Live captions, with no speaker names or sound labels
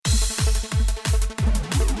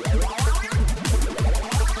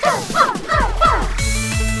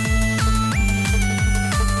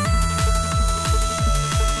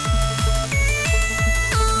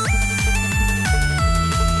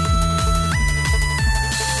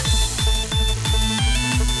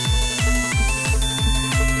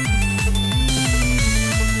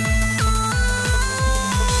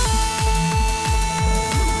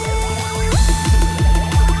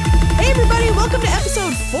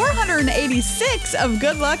486 of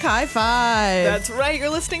Good Luck High Five. That's right. You're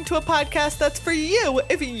listening to a podcast that's for you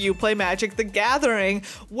if you play Magic the Gathering.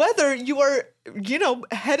 Whether you are,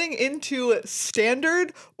 heading into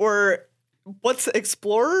Standard or what's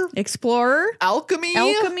Explorer?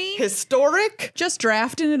 Alchemy? Historic? Just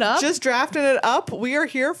drafting it up. We are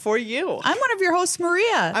here for you. I'm one of your hosts,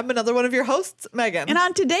 Maria. I'm another one of your hosts, Megan. And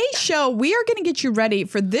on today's show, we are going to get you ready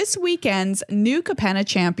for this weekend's New Capenna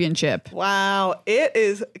Championship. Wow, it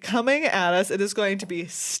is coming at us. It is going to be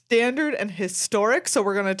Standard and Historic. So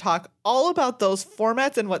we're going to talk all about those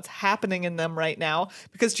formats and what's happening in them right now.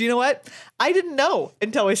 Because do you know what? I didn't know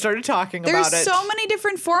until we started talking about it. There's so many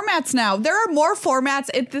different formats now. There are more formats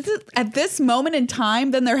at this moment in time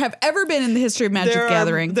than there have ever been in the history of Magic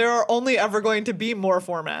Gathering. There are only ever going to be more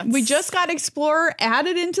formats. We just got Explorer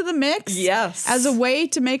added into the mix. Yes. As a way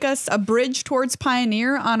to make us a bridge towards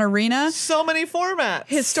Pioneer on Arena. So many formats.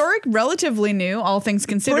 Historic, relatively new, all things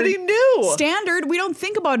considered. Pretty new. Standard, we don't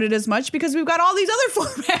think about it as much because we've got all these other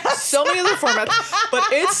formats. So many other formats. But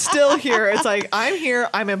it's still here. It's like, I'm here.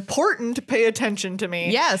 I'm important. Pay attention to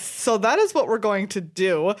me. Yes. So that is what we're going to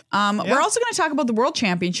do. We're also going to talk about the World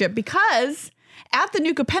Championship because at the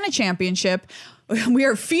New Capenna Championship, we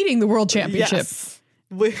are feeding the World Championship. Yes.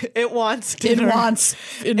 It wants dinner.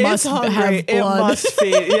 It must hungry. have blood. It must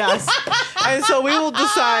feed, yes. And so we will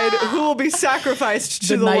decide who will be sacrificed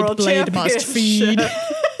to the World Championship. Must feed.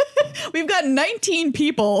 We've got 19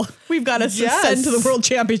 people we've got to send to the World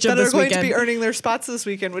Championship this weekend. That are going to be earning their spots this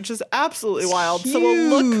weekend, which is absolutely wild. So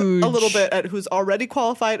we'll look a little bit at who's already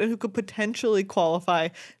qualified and who could potentially qualify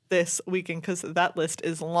this weekend because that list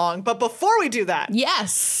is long. But before we do that,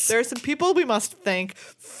 there are some people we must thank.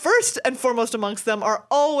 First and foremost amongst them are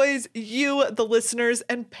always you, the listeners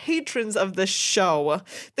and patrons of the show.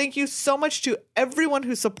 Thank you so much to everyone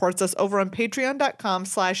who supports us over on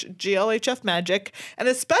patreon.com/GLHFmagic, and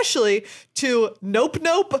especially to Nope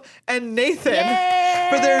and Nathan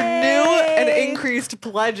for their new and increased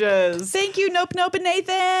pledges. Thank you, Nope and Nathan.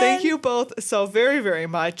 Thank you both so very, very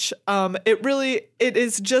much. It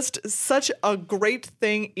is just such a great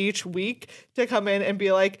thing each week to come in and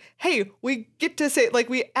be like, hey, we get to say, like,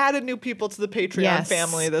 we added new people to the Patreon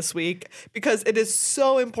family this week because it is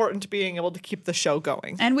so important to being able to keep the show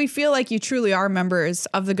going. And we feel like you truly are members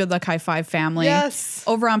of the Good Luck High Five family. Yes.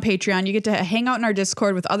 Over on Patreon, you get to hang out in our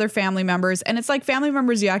Discord with other family members, and it's like family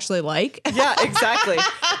members you actually like. Yeah, exactly.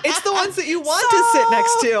 It's the ones that you want to sit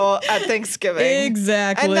next to at Thanksgiving.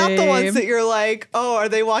 Exactly. And not the ones that you're like, oh, are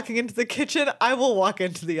they walking into the kitchen? I will walk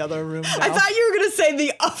into the other room now. I thought you were going to say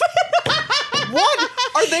the oven. What?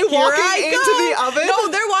 Are they walking into the oven? No,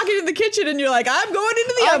 they're walking in the kitchen and you're like, I'm going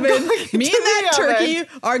into the oven. Me and that turkey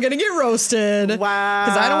are going to get roasted. Wow.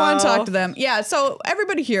 Because I don't want to talk to them. Yeah, so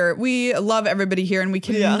everybody here, we love everybody here and we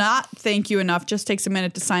cannot thank you enough. Just takes a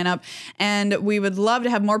minute to sign up. And we would love to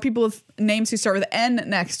have more people with names who start with N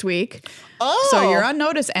next week. Oh. So you're on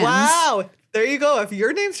notice, N's. Wow. There you go. If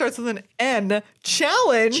your name starts with an N,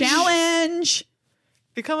 challenge.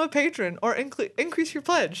 Become a patron or increase your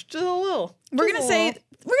pledge just a little. We're gonna say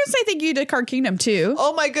thank you to Card Kingdom too.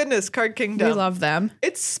 Oh my goodness, Card Kingdom. We love them.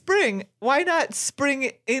 It's spring. Why not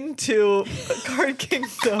spring into Card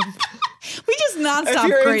Kingdom? We just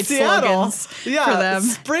nonstop great slogans for them.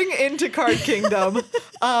 Spring into Card Kingdom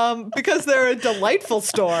because they're a delightful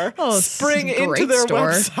store. Spring into their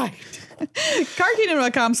website.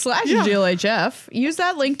 CardKingdom.com/GLHF. Use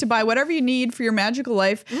that link to buy whatever you need for your magical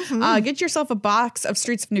life. Get yourself a box of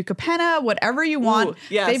Streets of New Capenna, whatever you want. Ooh,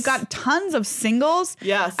 yes. They've got tons of singles.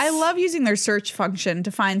 Yes. I love using their search function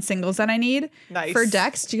to find singles that I need for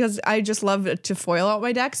decks because I just love to foil out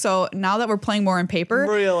my deck. So now that we're playing more in paper,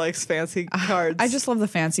 Maria likes fancy cards. I just love the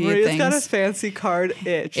fancy Maria's things. got a fancy card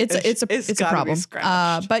itch. It's a problem.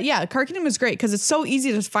 But yeah, Card Kingdom is great because it's so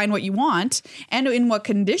easy to find what you want and in what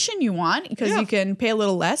condition you want. Because you can pay a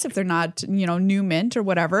little less if they're not, new mint or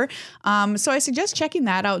whatever. So I suggest checking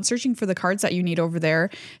that out, searching for the cards that you need over there.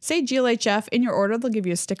 Say GLHF in your order. They'll give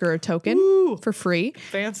you a sticker or token for free.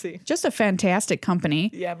 Fancy. Just a fantastic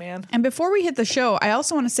company. Yeah, man. And before we hit the show, I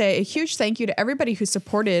also want to say a huge thank you to everybody who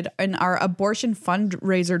supported in our abortion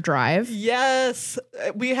fundraiser drive. Yes.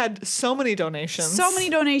 We had so many donations.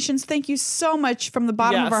 Thank you so much from the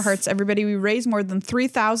bottom of our hearts, everybody. We raised more than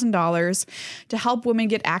 $3,000 to help women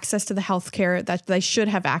get access to the health care that they should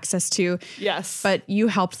have access to. Yes. But you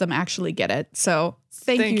helped them actually get it. So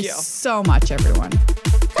thank you so much, everyone.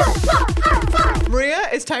 Maria,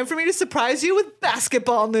 it's time for me to surprise you with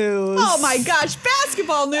basketball news. Oh my gosh,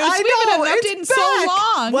 basketball news. I We haven't had an update in so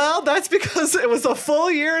long. Well, that's because it was a full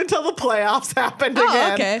year until the playoffs happened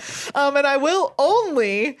again. Okay. And I will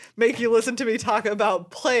only make you listen to me talk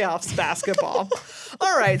about playoffs basketball.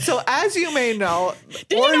 All right. So as you may know, did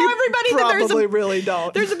you know, everybody, probably really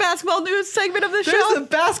don't. There's a basketball news segment of the show. There's a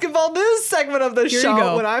basketball news segment of the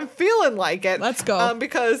show when I'm feeling like it. Let's go.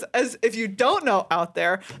 Because if you don't know out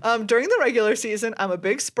there, during the regular season, I'm a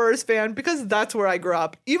big Spurs fan because that's where I grew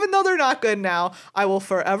up. Even though they're not good now, I will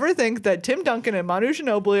forever think that Tim Duncan and Manu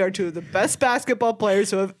Ginobili are two of the best basketball players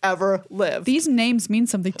who have ever lived. These names mean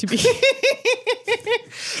something to me.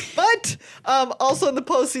 But also in the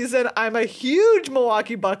postseason, I'm a huge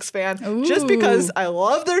Milwaukee Bucks fan just because I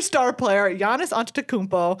love their star player, Giannis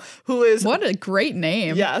Antetokounmpo, who is... What a great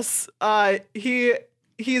name. Yes.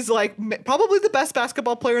 He's like probably the best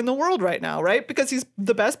basketball player in the world right now, right? Because he's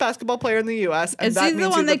the best basketball player in the U.S. And is he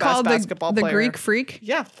the one they call the Greek freak?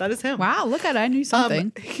 Yeah, that is him. Wow, look at it. I knew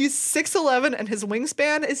something. He's 6'11" and his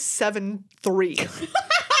wingspan is 7'3".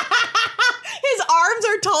 His arms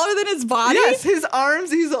are taller than his body? Yes, his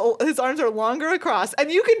arms are longer across.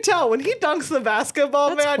 And you can tell when he dunks the basketball,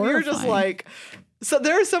 That's man, horrifying. You're just like... So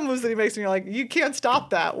there are some moves that he makes and you're like, you can't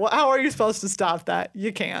stop that. Well, how are you supposed to stop that?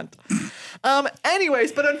 You can't.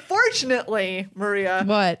 Anyways, but unfortunately, Maria,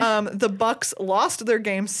 what? The Bucks lost their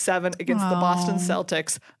game 7 against the Boston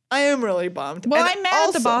Celtics. I am really bummed. Well, I'm mad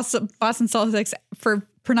at the Boston Celtics for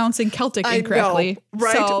pronouncing Celtic incorrectly. I know,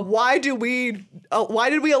 right? So, why did we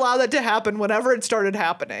allow that to happen whenever it started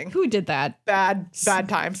happening? Who did that? Bad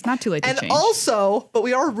times. It's not too late to change. And also, but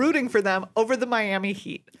we are rooting for them over the Miami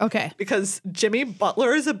Heat. Okay. Because Jimmy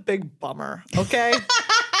Butler is a big bummer. Okay.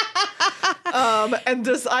 And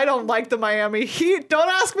just I don't like the Miami Heat. Don't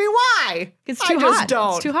ask me why. It's too hot. Just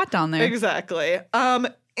don't. It's too hot down there. Exactly.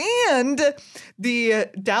 And the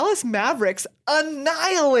Dallas Mavericks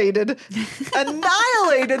annihilated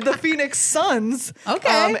the Phoenix Suns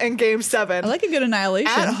in Game 7. I like a good annihilation.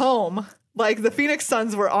 At home. Like the Phoenix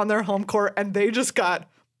Suns were on their home court and they just got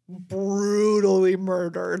brutally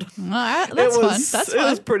murdered. That's fun. It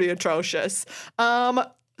was pretty atrocious.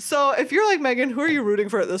 So if you're like Megan, who are you rooting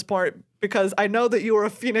for at this point? Because I know that you were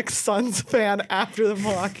a Phoenix Suns fan after the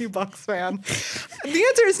Milwaukee Bucks fan. The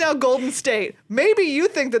answer is now Golden State. Maybe you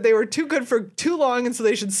think that they were too good for too long and so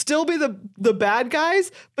they should still be the bad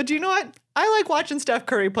guys. But do you know what? I like watching Steph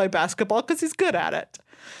Curry play basketball because he's good at it.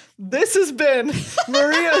 This has been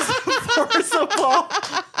Maria's Forcible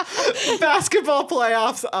Basketball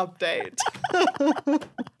Playoffs Update.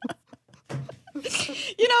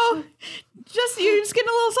 You're just getting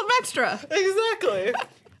a little something extra. Exactly.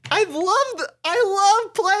 I love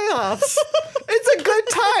playoffs. It's a good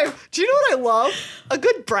time. Do you know what I love? A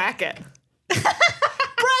good bracket.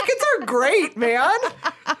 Brackets are great, man.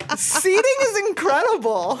 Seating is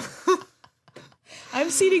incredible. I'm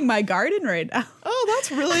seeding my garden right now. Oh,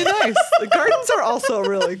 that's really nice. The gardens are also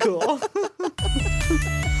really cool.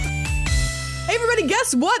 Hey, everybody,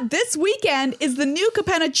 guess what? This weekend is the New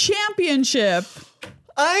Capenna Championship.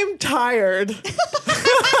 I'm tired.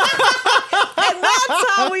 And that's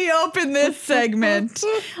how we open this segment.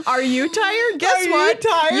 Are you tired? Guess what? You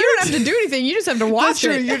tired? You don't have to do anything. You just have to watch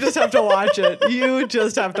it. You just have to watch it. You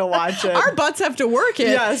just have to watch it. Our butts have to work it.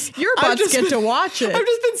 Yes. Your butts get to watch it. I've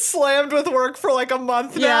just been slammed with work for like a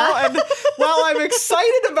month now. And while I'm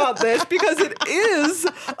excited about this because it is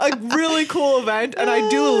a really cool event and I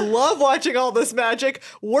do love watching all this magic,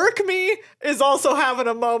 Work Me is also having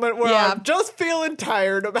a moment where I'm just feeling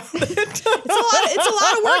tired about it. It's a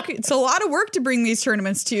lot of work. It's a lot of work to bring these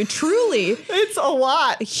tournaments to you. Truly. It's a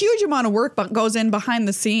lot. A huge amount of work goes in behind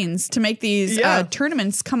the scenes to make these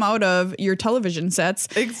tournaments come out of your television sets.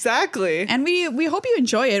 Exactly. And we hope you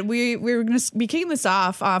enjoy it. We're going to be kicking this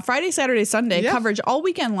off Friday, Saturday, Sunday coverage all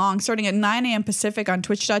weekend long, starting at 9 a.m. Pacific on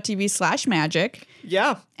twitch.tv/magic.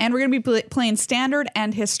 Yeah. And we're going to be playing standard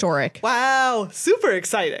and historic. Wow. Super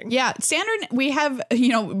exciting. Yeah. Standard, we have,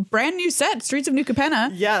 brand new set, Streets of New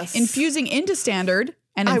Capenna. Yes. Infusing into standard.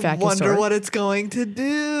 And in fact, I wonder what it's going to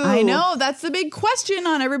do. I know. That's the big question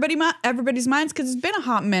on everybody's minds because it's been a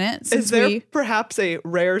hot minute since Is there perhaps a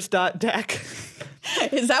rares.deck?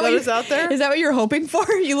 Is that what is out there? Is that what you're hoping for?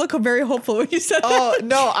 You look very hopeful when you said that. Oh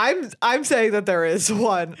no, I'm saying that there is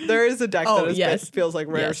one. There is a deck that feels like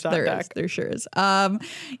rares.deck. There sure is.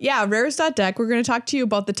 Rares.deck. We're going to talk to you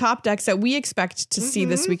about the top decks that we expect to see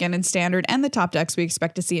this weekend in standard and the top decks we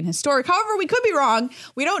expect to see in historic. However, we could be wrong.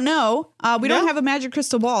 We don't know. We don't have a magic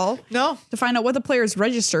crystal ball. No. To find out what the players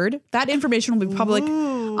registered. That information will be public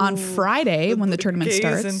on Friday when the tournament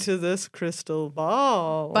starts. Gaze into this crystal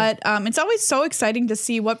ball. But it's always so exciting to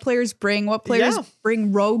see what players bring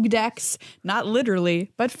bring rogue decks, not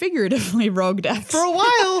literally, but figuratively rogue decks. For a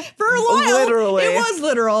while. Literally. It was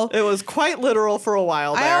literal. It was quite literal for a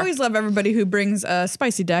while there. I always love everybody who brings a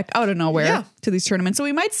spicy deck out of nowhere to these tournaments. So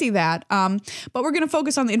we might see that. But we're going to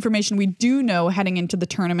focus on the information we do know heading into the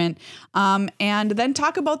tournament, and then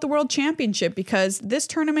talk about the World Championship, because this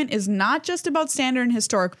tournament is not just about standard and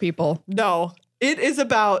historic people. No, it is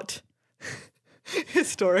about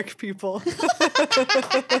historic people.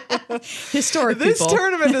 Historic this people. This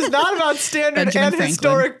tournament is not about standard and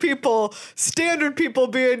historic people. Standard people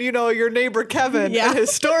being, your neighbor Kevin. And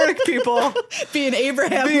historic people being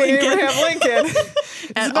Abraham Lincoln.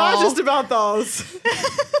 It's not just about those.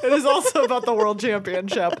 It is also about the World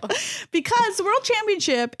Championship. Because the World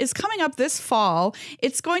Championship is coming up this fall.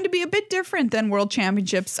 It's going to be a bit different than World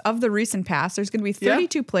Championships of the recent past. There's going to be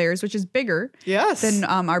 32 players, which is bigger than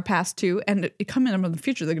our past two. And coming up in the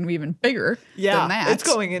future, they're going to be even bigger than that. It's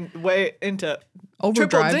going way into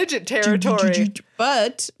overdrive. Triple-digit territory.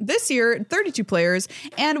 But this year, 32 players,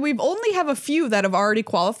 and we've only have a few that have already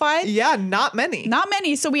qualified. Yeah, not many. Not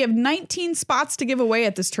many. So we have 19 spots to give away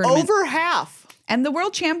at this tournament. Over half. And the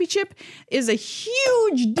World Championship is a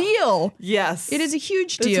huge deal. Yes. It is a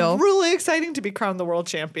huge deal. It's really exciting to be crowned the world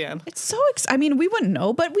champion. It's so exciting. We wouldn't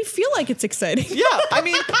know, but we feel like it's exciting. Yeah.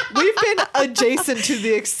 We've been adjacent to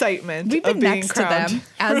the excitement We've been of being next crowned to them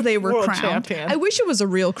as they were world crowned. Champion. I wish it was a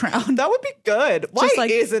real crown. That would be good. Why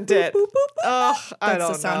isn't boop, it? Boop, boop, boop. I don't know.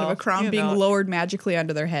 That's the sound of a crown being lowered magically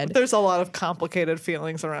onto their head. There's a lot of complicated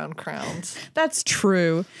feelings around crowns. That's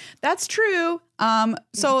true.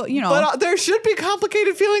 So, But there should be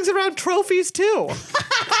complicated feelings around trophies too.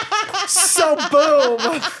 So boom.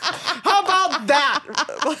 How about that?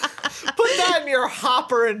 Put that in your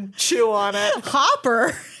hopper and chew on it.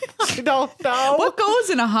 Hopper? I don't know. What goes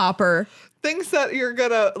in a hopper? Things that you're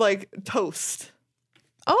gonna toast.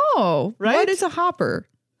 Oh, right? What is a hopper?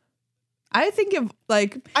 I think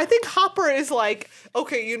hopper is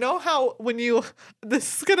okay, you know how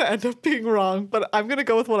this is going to end up being wrong, but I'm going to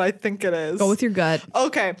go with what I think it is. Go with your gut.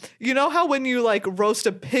 Okay. You know how when you roast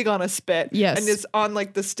a pig on a spit and it's on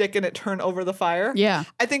the stick and it turned over the fire? Yeah.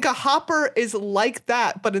 I think a hopper is like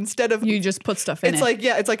that, but instead of you just put stuff in it.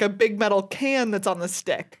 It's like a big metal can that's on the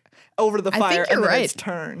stick over the fire and then it's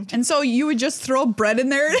turned. And so you would just throw bread in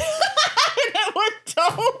there. Yeah,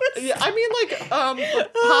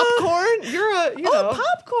 popcorn. You're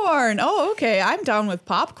popcorn. Oh, okay. I'm down with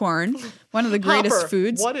popcorn. One of the greatest hopper.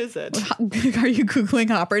 Foods. What is it? Are you Googling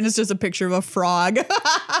hopper? And it's just a picture of a frog.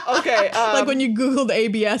 Okay. Like when you Googled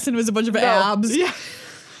ABS and it was a bunch of abs. Yeah.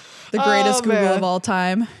 The greatest Google of all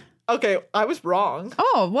time. Okay, I was wrong.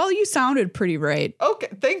 Oh, well, you sounded pretty right. Okay,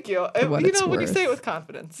 thank you. When you say it with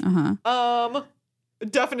confidence.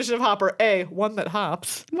 Definition of hopper: A, one that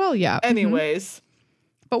hops. Well, yeah. Anyways.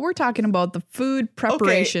 But we're talking about the food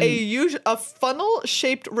preparation. Okay, a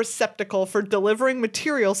funnel-shaped receptacle for delivering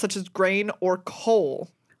materials such as grain or coal.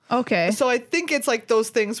 Okay. So I think it's those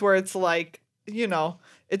things where it's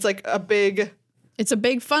it's a big... It's a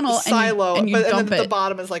big funnel silo, and you dump then at it. the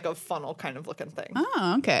bottom is a funnel kind of looking thing.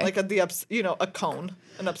 Oh, okay. A cone,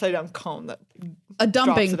 an upside down cone that a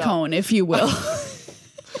dumping cone, if you will.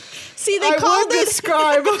 See, they called it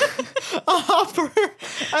describe a hopper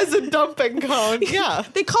as a dumping cone. Yeah,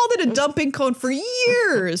 they called it a dumping cone for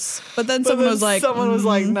years, but then someone was like,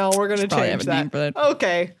 "No, we're going to change that."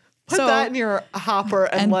 Okay. Put that in your hopper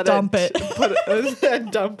and let dump it. And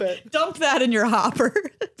dump it. Dump that in your hopper.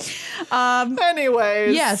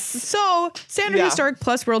 Anyways. Yes. So Standard Historic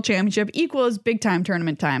plus World Championship equals big time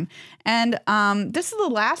tournament time. And this is the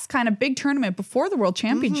last kind of big tournament before the World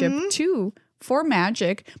Championship too. For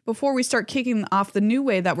Magic, before we start kicking off the new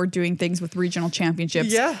way that we're doing things with regional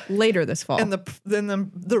championships later this fall. And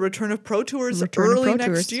then the return of Pro Tours early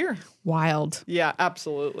next year. Wild. Yeah,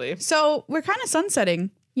 absolutely. So we're kind of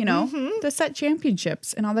sunsetting, the set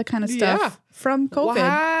championships and all that kind of stuff from COVID.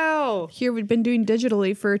 Wow. Here we've been doing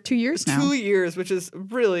digitally for 2 years now. 2 years, which is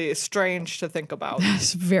really strange to think about.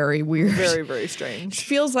 That's very weird. Very, very strange. It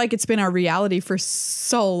feels like it's been our reality for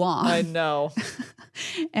so long. I know.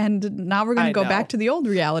 And now we're going to go back to the old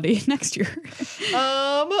reality next year.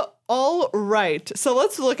 All right. So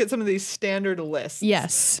let's look at some of these standard lists.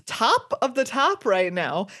 Yes. Top of the top right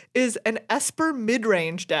now is an Esper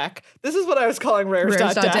mid-range deck. This is what I was calling Rare's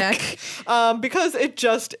deck. Because it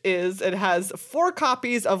just is. It has 4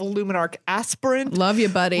 copies of Luminarch Aspirant. Love you,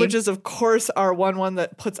 buddy. Which is, of course, our one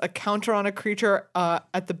that puts a counter on a creature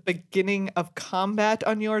at the beginning of combat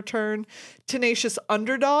on your turn. Tenacious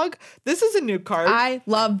Underdog. This is a new card. I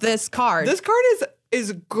love this card. This card is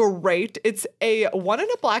is great. It's a 1 and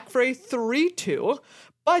a black for a 3/2,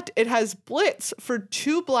 but it has Blitz for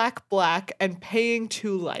 2 black, and paying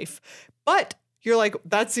 2 life. But you're like,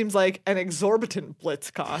 that seems like an exorbitant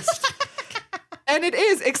Blitz cost. And it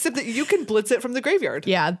is, except that you can Blitz it from the graveyard.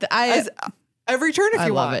 Yeah, every turn if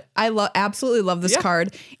you want. I love it. I absolutely love this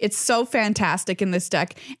card. It's so fantastic in this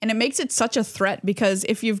deck, and it makes it such a threat because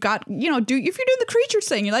if you've got, if you're doing the creatures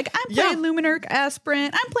thing, you're like, I'm playing Luminarch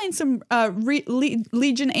Aspirant, I'm playing some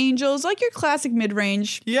Legion Angels, like your classic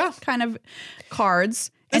mid-range kind of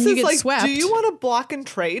cards, and you get swept. Do you want to block and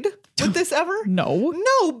trade with this ever?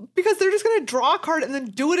 No, because they're just going to draw a card and then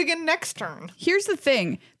do it again next turn. Here's the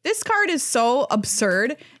thing. This card is so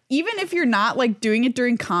absurd. Even if you're not like doing it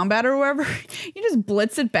during combat or whatever, you just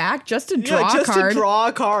blitz it back just to draw a card. Just to draw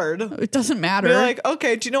a card. It doesn't matter. You're like,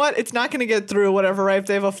 okay, do you know what? It's not going to get through whatever, right? If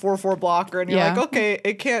they have a 4/4 blocker and you're like, okay,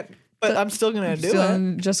 it can't, but I'm still going to do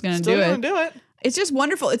it. Just going to do it. It's just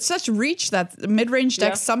wonderful. It's such reach that mid-range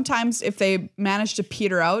decks, sometimes if they manage to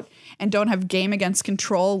peter out and don't have game against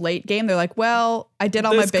control late game, they're like, well, I did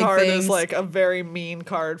all my big things. This card is like a very mean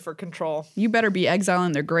card for control. You better be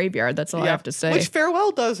exiling their graveyard. That's all I have to say. Which Farewell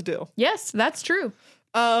does do. Yes, that's true.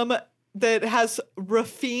 That has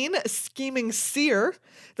Rafine, Scheming Seer.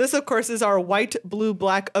 This, of course, is our white, blue,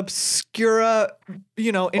 black, Obscura,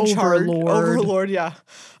 in charge. Overlord,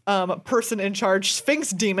 person in charge. Sphinx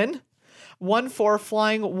Demon. 1/4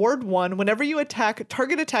 flying ward 1. Whenever you attack,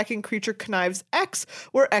 target attacking creature connives X,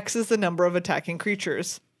 where X is the number of attacking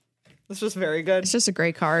creatures. This was very good. It's just a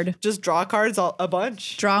great card. Just draw cards a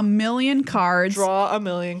bunch. Draw a million cards.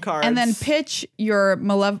 And then pitch your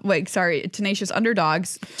tenacious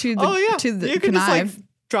underdogs to the to the you can connive. Just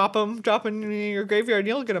drop them in your graveyard and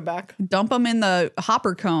you'll get them back. Dump them in the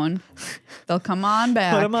hopper cone. They'll come on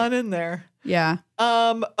back. Put them on in there. Yeah.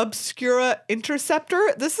 Obscura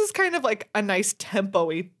Interceptor. This is kind of like a nice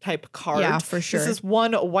tempo-y type card. Yeah, for sure. This is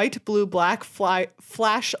 1 white, blue, black,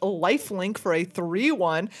 flash lifelink for a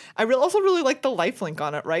 3/1. I also really like the lifelink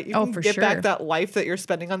on it, right? You can get back that life that you're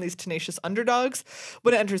spending on these tenacious underdogs.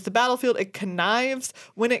 When it enters the battlefield, it connives.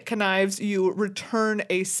 When it connives, you return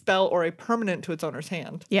a spell or a permanent to its owner's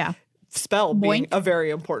hand. Yeah. Spell being a very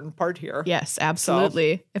important part here. Yes,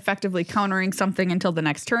 absolutely. So. Effectively countering something until the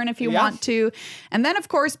next turn if you want to. And then, of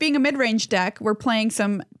course, being a mid-range deck, we're playing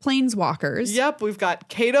some Planeswalkers. Yep, we've got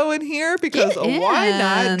Kato in here because why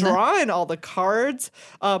not? Drawing all the cards.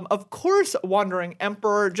 Of course, Wandering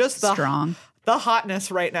Emperor, just the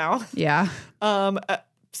hotness right now. Yeah.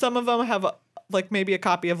 Some of them have maybe a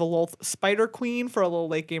copy of Alolth Spider Queen for a little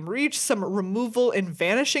late game reach. Some removal in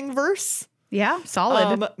Vanishing Verse. Yeah,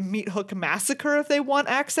 solid. Meathook Massacre if they want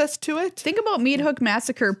access to it. Think about Meathook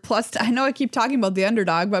Massacre plus, I know I keep talking about the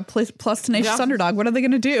underdog, but plus Tenacious Underdog. What are they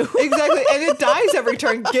going to do? Exactly. And it dies every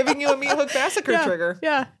turn, giving you a Meathook Massacre trigger.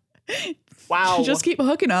 Yeah. Wow. Just keep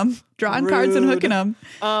hooking them. Drawing cards and hooking them.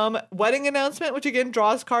 Wedding Announcement, which again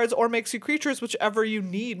draws cards or makes you creatures, whichever you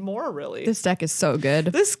need more, really. This deck is so good.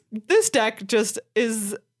 This deck just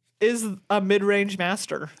is a mid-range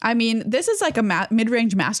master. I mean, this is like a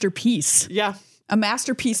mid-range masterpiece. Yeah. A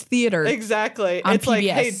masterpiece theater. Exactly. It's PBS. Like,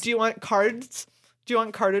 hey, do you want cards? Do you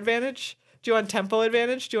want card advantage? Do you want tempo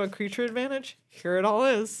advantage? Do you want creature advantage? Here it all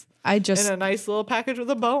is. In a nice little package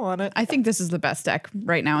with a bow on it. I think this is the best deck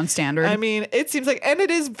right now in Standard. I mean, it seems like, and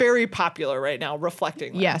it is very popular right now,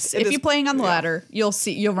 reflecting that. Yes. If you're playing on the ladder, you'll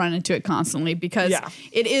run into it constantly because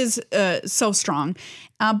it is so strong.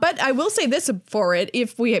 But I will say this for it,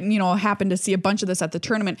 if we happen to see a bunch of this at the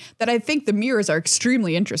tournament, that I think the mirrors are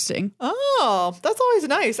extremely interesting. Oh, that's always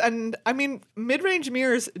nice. And I mean, mid-range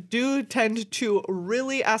mirrors do tend to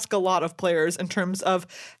really ask a lot of players in terms of,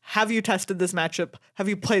 have you tested this matchup? Have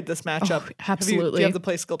you played this matchup? Oh, absolutely. Do you have the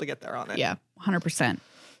play skill to get there on it? Yeah, 100%.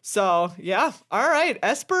 So, yeah. All right.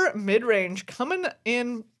 Esper mid-range coming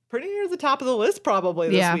in pretty near the top of the list probably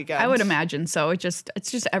this weekend. I would imagine so. It's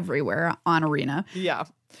just everywhere on Arena. Yeah.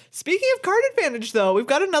 Speaking of card advantage, though, we've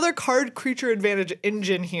got another card creature advantage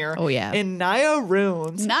engine here. Oh, yeah. In Naya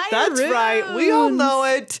Runes. That's right. We all know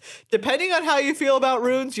it. Depending on how you feel about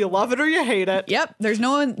runes, you love it or you hate it. Yep. There's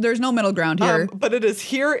no middle ground here. But it is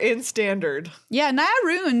here in Standard. Yeah. Naya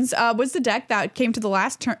Runes was the deck that came to the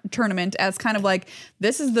last tournament as kind of like,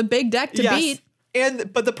 this is the big deck to beat.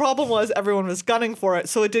 But the problem was everyone was gunning for it,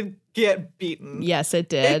 so it did get beaten. Yes, it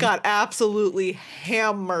did. It got absolutely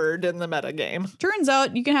hammered in the metagame. Turns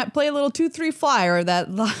out you can play a little 2/3 flyer that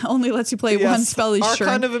only lets you play one spell each turn.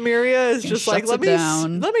 Archon of Emeria is just like, let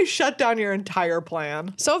me shut down your entire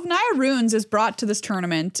plan. So if Naya Runes is brought to this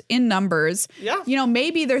tournament in numbers,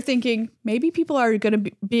 maybe they're thinking, maybe people are going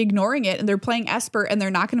to be ignoring it and they're playing Esper and they're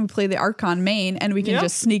not going to play the Archon main and we can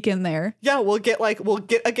just sneak in there. Yeah, we'll get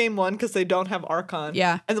a game 1 because they don't have Archon.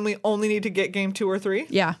 Yeah. And then we only need to get game 2 or 3.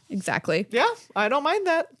 Yeah, exactly. Yeah, I don't mind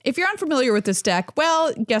that. If you're unfamiliar with this deck,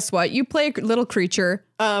 well, guess what? You play a little creature.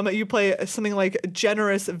 You play something like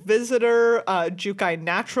Generous Visitor, Jukai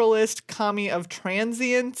Naturalist, Kami of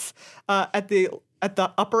Transience, at the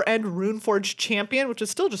upper end, Runeforge Champion, which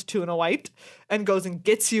is still just 2 and a white, and goes and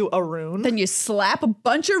gets you a rune. Then you slap a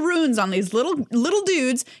bunch of runes on these little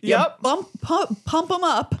dudes. Yep. You pump them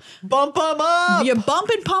up. Bump them up. You bump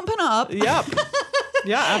and pumping up. Yep.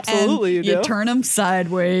 Yeah, absolutely. And you turn them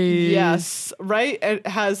sideways. Yes, right. It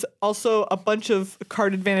has also a bunch of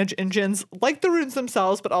card advantage engines like the runes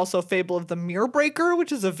themselves, but also Fable of the Mirror Breaker,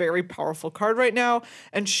 which is a very powerful card right now,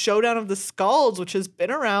 and Showdown of the Skalds, which has been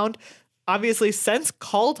around obviously since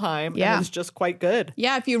Call Time, and is just quite good.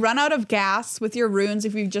 Yeah, if you run out of gas with your runes,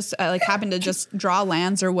 if you just happen to just draw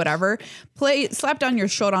lands or whatever, slap down your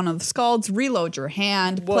Showdown of the Skalds, reload your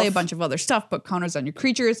hand, play a bunch of other stuff, put counters on your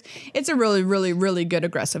creatures. It's a really, really, really good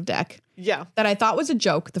aggressive deck. Yeah. That I thought was a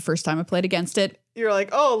joke the first time I played against it. You're like,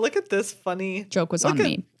 oh, look at this funny... Joke was on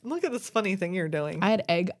me. Look at this funny thing you're doing. I had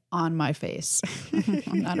egg on my face.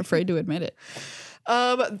 I'm not afraid to admit it.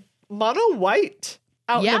 Mono white.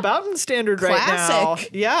 Out and about in Standard right now.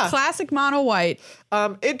 Yeah. Classic mono white.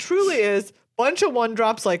 It truly is. Bunch of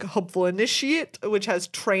 1-drops like Hopeful Initiate, which has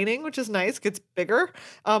training, which is nice, gets bigger.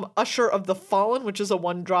 Usher of the Fallen, which is a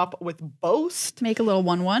 1-drop with Boast. Make a little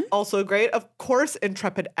 1/1. Also great. Of course,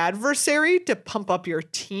 Intrepid Adversary to pump up your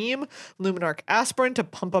team. Luminarch Aspirant to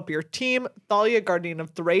pump up your team. Thalia, Guardian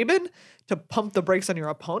of Thraben to pump the brakes on your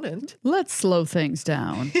opponent. Let's slow things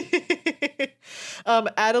down.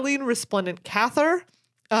 Adeline Resplendent Cathar,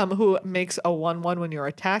 who makes a 1/1 when you're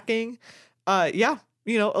attacking.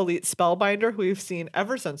 Elite Spellbinder, who we've seen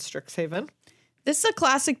ever since Strixhaven. This is a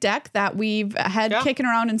classic deck that we've had kicking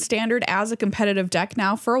around in Standard as a competitive deck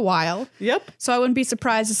now for a while. Yep. So I wouldn't be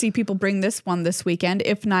surprised to see people bring this one this weekend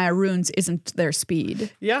if Naya Runes isn't their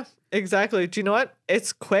speed. Yeah, exactly. Do you know what?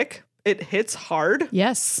 It's quick. It hits hard.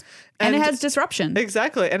 Yes. And it has disruption.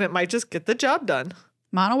 Exactly. And it might just get the job done.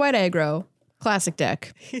 Mono white aggro. Classic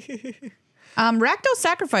deck. Rakdos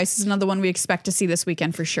Sacrifice is another one we expect to see this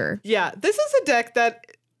weekend for sure. Yeah, this is a deck that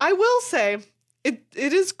I will say it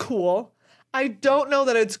is cool. I don't know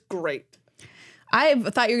that it's great. I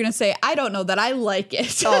thought you were going to say, I don't know that I like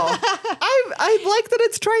it. I like that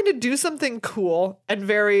it's trying to do something cool and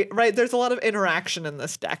there's a lot of interaction in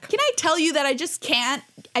this deck. Can I tell you that I just can't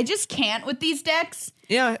with these decks?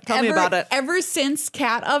 Yeah, tell me about it. Ever since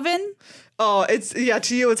Cat Oven. Oh,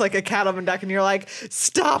 to you, it's like a Cat Oven deck, and you're like,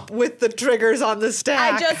 stop with the triggers on the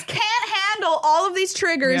stack. I just can't handle all of these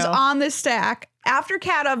triggers on this stack. After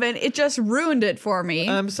Cat Oven, it just ruined it for me.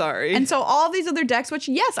 I'm sorry. And so all these other decks, which,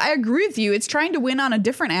 yes, I agree with you, it's trying to win on a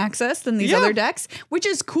different axis than these other decks, which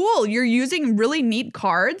is cool. You're using really neat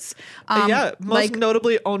cards. Most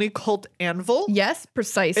notably Oni Cult Anvil. Yes,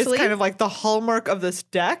 precisely. It's kind of like the hallmark of this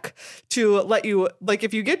deck to let you, like,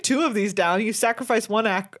 if you get 2 of these down, you sacrifice 1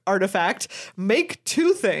 artifact, make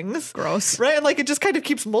 2 things. Gross. Right? And, it just kind of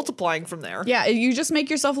keeps multiplying from there. Yeah, you just make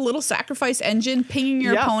yourself a little sacrifice engine, pinging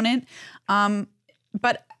your opponent.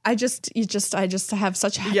 But I just have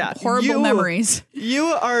such horrible memories. You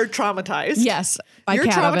are traumatized. Yes, you're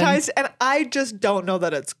traumatized, and I just don't know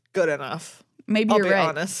that it's good enough. Maybe you're right.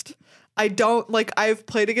 I'll be honest. I don't I've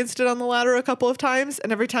played against it on the ladder a couple of times,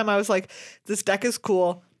 and every time I was like, "This deck is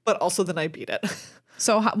cool," but also then I beat it.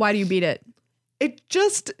 So why do you beat it? It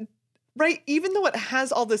just even though it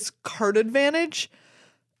has all this card advantage,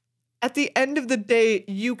 at the end of the day,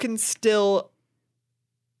 you can still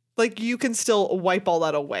wipe all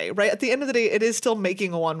that away, right? At the end of the day, it is still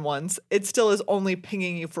making a 1/1s. It still is only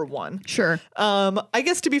pinging you for 1. Sure. I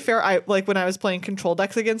guess to be fair, when I was playing control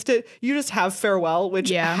decks against it, you just have Farewell, which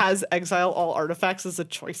has exile all artifacts as a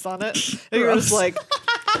choice on it. And you're just like,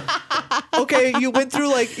 okay, you went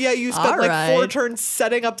through you spent 4 turns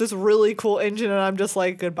setting up this really cool engine, and I'm just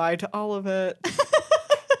like, goodbye to all of it.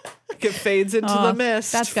 It fades into the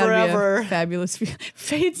mist. That's forever. Be a fabulous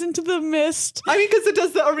fades into the mist. I mean, because it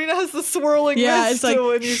does. The arena has the swirling mist too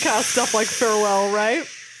when you cast stuff like Farewell, right?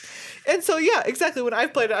 And so, yeah, exactly. When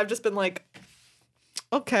I've played it, I've just been like,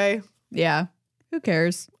 okay, yeah, who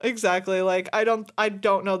cares? Exactly. I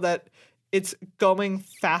don't know that it's going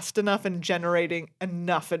fast enough and generating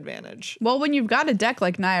enough advantage. Well, when you've got a deck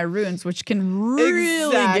like Naya Runes, which can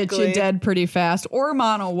really get you dead pretty fast, or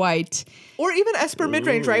mono white. Or even Esper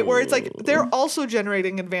midrange, right? Where it's like they're also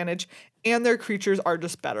generating advantage and their creatures are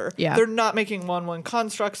just better. Yeah. They're not making 1/1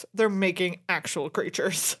 constructs. They're making actual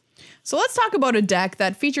creatures. So let's talk about a deck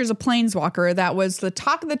that features a Planeswalker that was the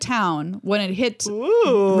talk of the town when it hit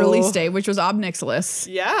release date, which was Ob Nixilis.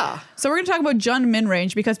 Yeah. So we're going to talk about Jund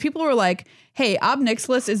Midrange because people were like, hey, Ob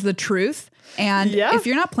Nixilis is the truth. And if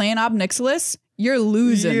you're not playing Ob Nixilis, you're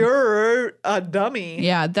losing. You're a dummy.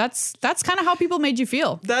 Yeah, that's kind of how people made you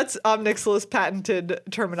feel. That's Ob Nixilis' patented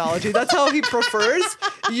terminology. That's how he prefers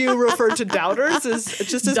you refer to doubters as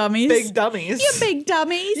just as dummies. Big dummies. You big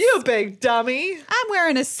dummies. You big dummy. I'm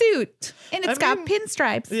wearing a suit and it's got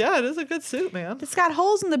pinstripes. Yeah, it is a good suit, man. It's got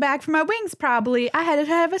holes in the back for my wings, probably. I had to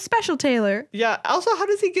have a special tailor. Yeah. Also, how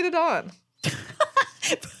does he get it on?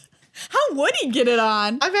 How would he get it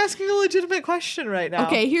on? I'm asking a legitimate question right now.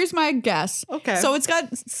 Okay, here's my guess. Okay. So it's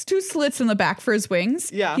got 2 slits in the back for his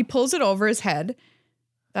wings. Yeah. He pulls it over his head.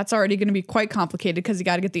 That's already going to be quite complicated because you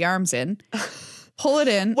got to get the arms in. Pull it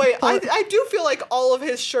in. Wait, I do feel like all of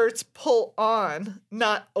his shirts pull on,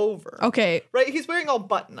 not over. Okay. Right? He's wearing all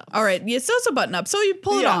button-ups. All right. Yeah, so it's a button-up. So you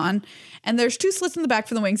pull it on, and there's 2 slits in the back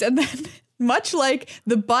for the wings. And then, much like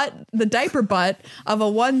the diaper butt of a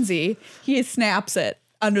onesie, he snaps it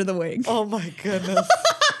under the wing. Oh my goodness.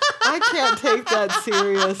 I can't take that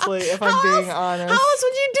seriously if I'm being honest. How else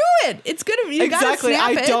would you do it? It's good if you exactly.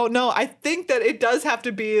 gotta snap I don't know. I think that it does have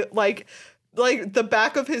to be like the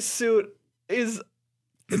back of his suit is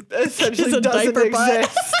essentially doesn't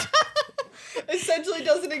exist. Essentially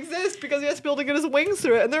doesn't exist because he has to be able to get his wings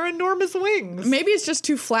through it, and they're enormous wings. Maybe it's just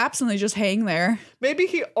 2 flaps and they just hang there. Maybe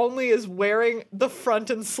he only is wearing the front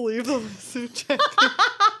and sleeve of the suit jacket.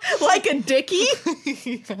 Like a dickie?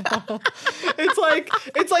 Yeah. It's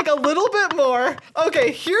like a little bit more.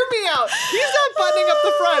 Okay, hear me out. He's not buttoning up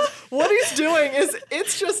the front. What he's doing is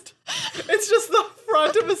it's just the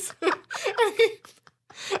front of his suit.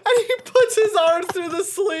 And he puts his arms through the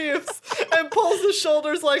sleeves and pulls the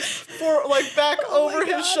shoulders back over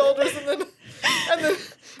his shoulders, and then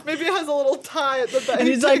maybe it has a little tie at the back. And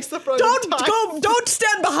he's like, the front don't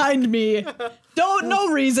stand behind me.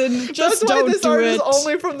 No reason. Just That's why don't this do art it. is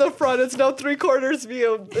only from the front. It's no 3/4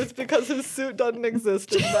 view. It's because his suit doesn't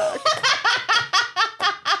exist in back.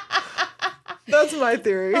 That's my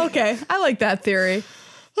theory. Okay, I like that theory.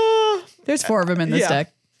 There's 4 of them in this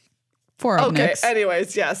deck. 4 Ob Okay, Nix.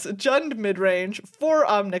 anyways, yes. Jund midrange, 4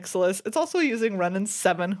 Ob Nixilis. It's also using Renin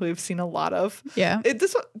 7, who we've seen a lot of. Yeah.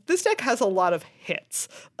 This deck has a lot of hits.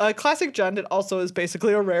 Classic Jund, it also is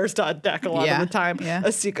basically a rares dot deck a lot of the time. Yeah.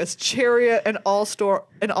 Asika's Chariot, an all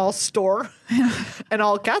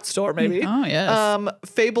cat store, maybe. Oh, yes.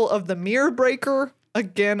 Fable of the Mirror Breaker.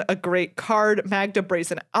 Again, a great card. Magda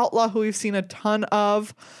Brazen Outlaw, who we've seen a ton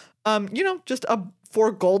of. Just a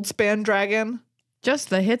 4 Goldspan Dragon.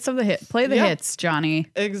 Just the hits of the hit. Play the hits, Johnny.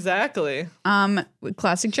 Exactly.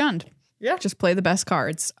 Classic Jund. Yeah. Just play the best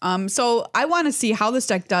cards. So I want to see how this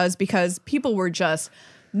deck does because people were just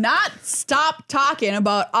not stop talking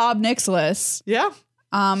about Ob Nixilis. Yeah.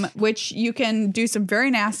 Which you can do some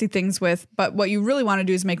very nasty things with, but what you really want to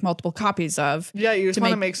do is make multiple copies of. Yeah, you just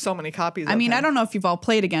want to make so many copies of him. I don't know if you've all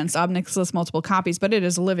played against Ob Nixilis multiple copies, but it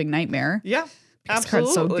is a living nightmare. Yeah. This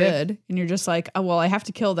card's so good. And you're just like, oh, well, I have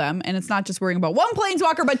to kill them. And it's not just worrying about 1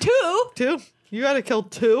 Planeswalker, but 2. 2. You got to kill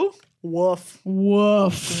 2? Woof.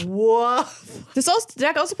 Woof. Woof. This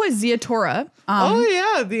deck also plays Ziatora.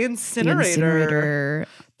 The Incinerator.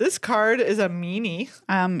 This card is a meanie.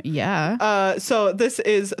 Yeah. So this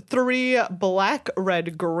is 3 black,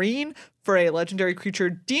 red, green for a legendary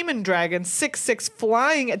creature, Demon Dragon, 6/6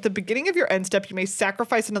 flying. At the beginning of your end step, you may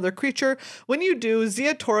sacrifice another creature. When you do,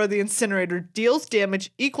 Ziatora the Incinerator deals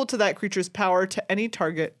damage equal to that creature's power to any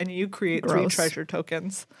target, and you create 3 treasure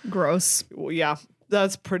tokens. Gross. Yeah.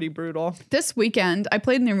 That's pretty brutal. This weekend, I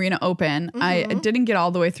played in the Arena Open. Mm-hmm. I didn't get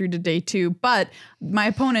all the way through to day 2, but my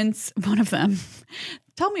opponents, one of them,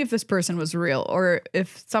 tell me if this person was real or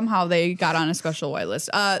if somehow they got on a special whitelist.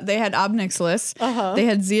 They had Ob Nixilis. They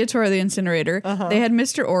had Ziatora the Incinerator. They had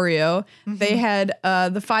Mr. Oreo. Mm-hmm. They had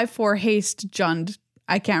the 5/4 haste Jund.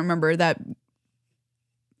 I can't remember. That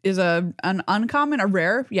is an uncommon, a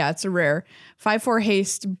rare. Yeah, it's a rare. 5/4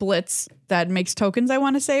 haste blitz that makes tokens, I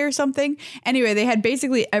want to say, or something. Anyway, they had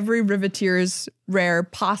basically every Riveteer's rare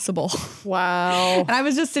possible. Wow. And I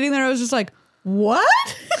was just sitting there. I was just like,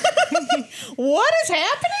 what? What is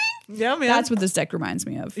happening? Yeah, man. That's what this deck reminds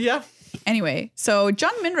me of. Yeah. Anyway, so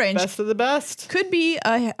Jund Midrange. Best of the best. Could be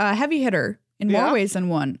a heavy hitter in more ways than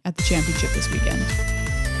one at the championship this weekend.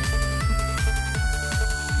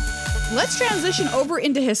 Let's transition over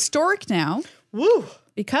into Historic now. Woo!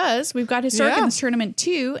 Because we've got Historic in this tournament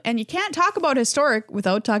too, and you can't talk about Historic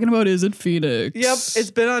without talking about Izzet Phoenix. Yep,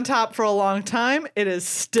 it's been on top for a long time. It is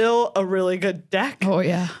still a really good deck. Oh,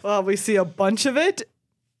 yeah. Well, we see a bunch of it.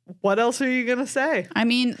 What else are you going to say? I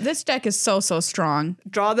mean, this deck is so strong.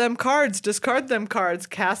 Draw them cards, discard them cards,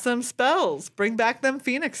 cast them spells, bring back them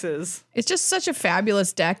phoenixes. It's just such a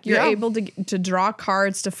fabulous deck. You're able to draw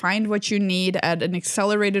cards, to find what you need at an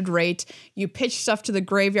accelerated rate. You pitch stuff to the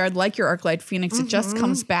graveyard like your Arclight Phoenix. It just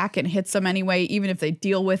comes back and hits them anyway, even if they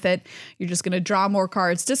deal with it. You're just going to draw more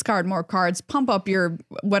cards, discard more cards, pump up your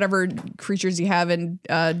whatever creatures you have, and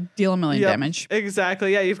deal a million damage.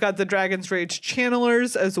 Exactly. Yeah, you've got the Dragon's Rage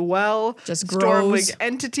Channelers as well. Just grows. Stormwing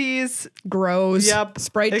Entities. Grows. Yep.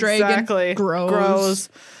 Sprite Dragon. Grows.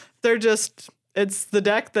 They're just... It's the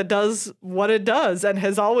deck that does what it does and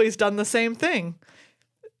has always done the same thing.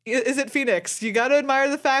 Izzet Phoenix? You got to admire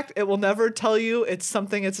the fact it will never tell you it's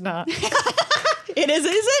something it's not. It is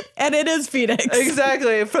Izzet, and it is Phoenix.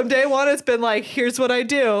 Exactly. From day one, it's been like, here's what I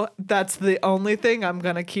do. That's the only thing I'm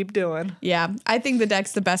going to keep doing. Yeah, I think the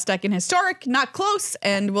deck's the best deck in Historic. Not close,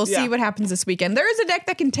 and we'll see what happens this weekend. There is a deck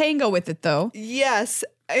that can tango with it, though. Yes,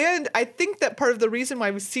 and I think that part of the reason why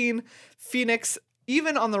we've seen Phoenix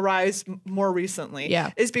even on the rise more recently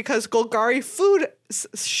is because Golgari Food's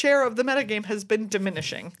share of the metagame has been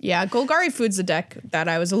diminishing. Yeah, Golgari Food's a deck that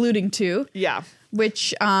I was alluding to. Yeah.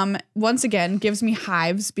 Which, once again, gives me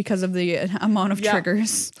hives because of the amount of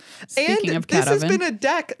triggers. Speaking of Cat Oven. This has been a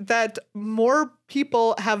deck that more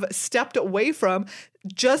people have stepped away from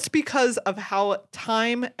just because of how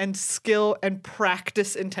time and skill and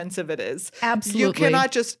practice intensive it is. Absolutely. You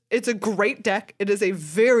cannot just... It's a great deck. It is a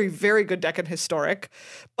very, very good deck in Historic.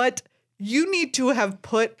 But... you need to have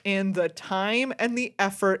put in the time and the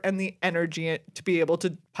effort and the energy to be able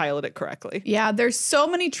to pilot it correctly. Yeah, there's so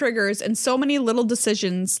many triggers and so many little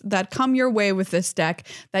decisions that come your way with this deck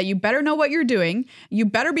that you better know what you're doing. You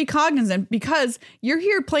better be cognizant because you're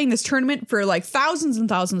here playing this tournament for like thousands and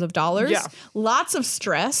thousands of dollars. Yeah. Lots of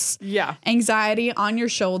stress. Yeah. Anxiety on your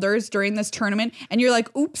shoulders during this tournament. And you're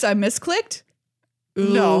like, oops, I misclicked.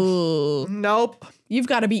 Ooh. No. Nope. You've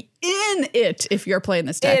got to be in it if you're playing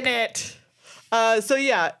this deck. In it. So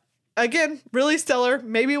yeah, again, really stellar.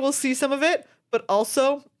 Maybe we'll see some of it, but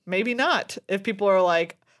also maybe not. If people are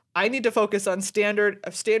like, I need to focus on standard.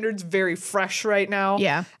 Standard's very fresh right now.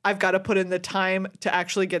 Yeah. I've got to put in the time to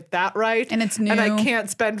actually get that right. And it's new. And I can't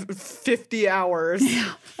spend 50 hours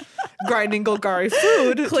grinding Golgari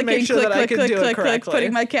Food to make sure that I can do it correctly.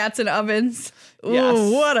 Putting my cats in ovens. Ooh,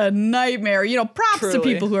 yes. What a nightmare. You know, props Truly. to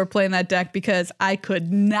people who are playing that deck because I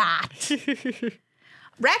could not.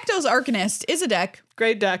 Rakdos Arcanist is a deck.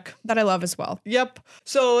 Great deck. That I love as well. Yep.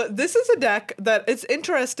 So this is a deck that it's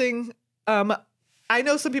interesting. I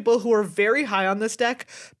know some people who are very high on this deck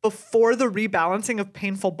before the rebalancing of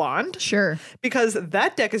Painful Bond. Sure. Because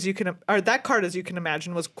that deck, that card, as you can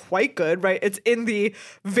imagine, was quite good, right? It's in the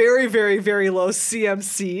very, very, very low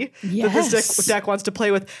CMC that this deck wants to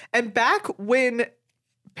play with. And back when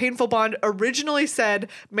Painful Bond originally said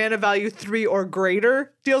mana value 3 or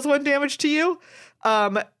greater deals 1 damage to you,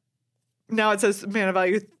 now it says mana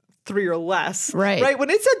value 3 or less. Right.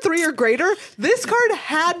 When it said 3 or greater, this card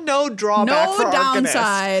had no drawback for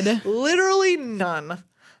downside. Arcanist. Literally none.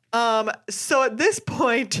 So at this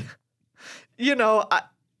point, you know,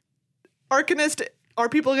 Arcanist, are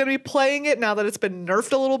people going to be playing it now that it's been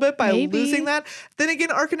nerfed a little bit by losing that? Then again,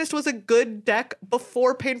 Arcanist was a good deck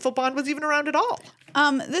before Painful Bond was even around at all.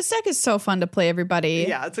 This deck is so fun to play, everybody.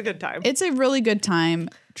 Yeah, it's a good time. It's a really good time.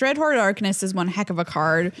 Dreadhorde Arcanist is one heck of a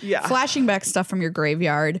card. Yeah. Flashing back stuff from your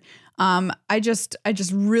graveyard. I just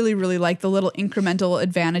really, really like the little incremental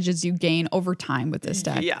advantages you gain over time with this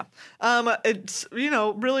deck. Yeah. It's,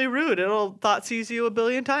 really rude. It'll thought seize you a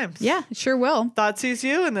billion times. Yeah, it sure will. Thought seize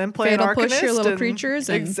you and then play Fatal an Arcanist. Push your little creatures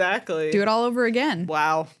and exactly. do it all over again.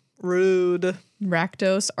 Wow. Rude.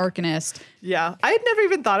 Rakdos Arcanist. Yeah. I had never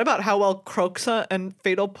even thought about how well Kroxa and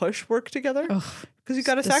Fatal Push work together. Because you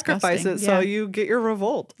got to sacrifice it so you get your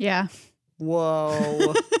revolt. Yeah.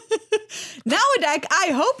 Whoa. Now a deck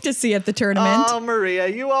I hope to see at the tournament. Oh, Maria,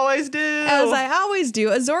 you always do. As I always do.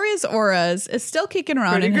 Azorius Auras is still kicking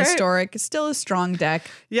around in Historic. It's still a strong deck.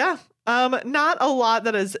 Yeah. Not a lot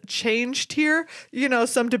that has changed here. You know,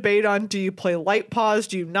 some debate on, do you play Light Paws?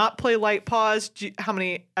 Do you not play Light Paws? How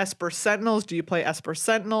many Esper Sentinels? Do you play Esper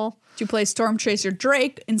Sentinel? Do you play Storm Chaser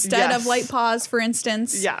Drake instead of Light Paws, for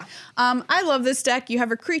instance? Yeah. I love this deck. You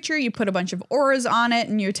have a creature, you put a bunch of auras on it,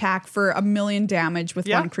 and you attack for 1,000,000 damage with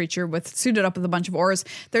one creature suited up with a bunch of auras.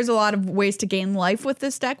 There's a lot of ways to gain life with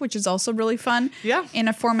this deck, which is also really fun. Yeah. In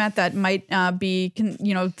a format that might be,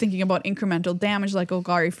 thinking about incremental damage like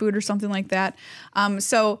Golgari Food or something like that.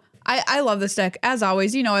 So I love this deck. As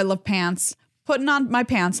always, I love pants. Putting on my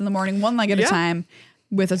pants in the morning, one leg at a time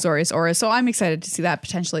with Azorius Aura. So I'm excited to see that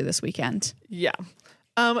potentially this weekend. Yeah.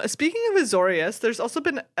 Speaking of Azorius, there's also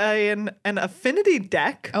been an affinity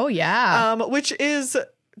deck. Oh, yeah. Which is,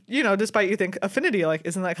 despite you think affinity, like,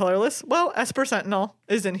 isn't that colorless? Well, Esper Sentinel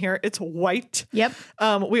is in here. It's white. Yep.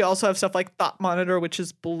 We also have stuff like Thought Monitor, which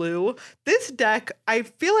is blue. This deck, I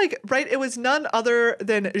feel like, it was none other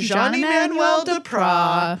than Jean-Emmanuel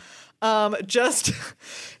Depras.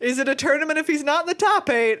 Is it a tournament if he's not in the top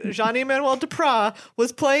 8? Jean-Emmanuel Depras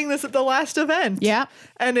was playing this at the last event. Yeah.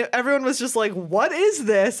 And everyone was just like, what is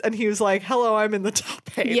this? And he was like, hello, I'm in the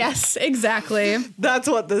top 8. Yes, exactly. That's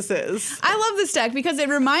what this is. I love this deck because it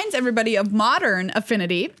reminds everybody of modern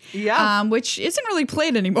Affinity. Yeah. Which isn't really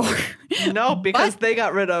played anymore. No, because they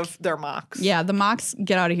got rid of their mocks. Yeah, the mocks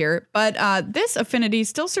get out of here. But this Affinity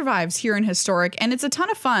still survives here in Historic, and it's a ton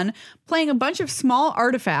of fun playing a bunch of small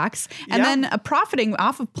artifacts and then profiting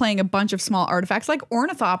off of playing a bunch of small artifacts like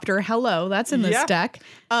Ornithopter. Hello, that's in this deck.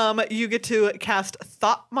 You get to cast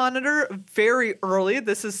Thought Monitor very early.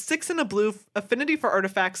 This is 6 and a blue affinity for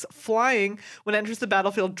artifacts flying. When it enters the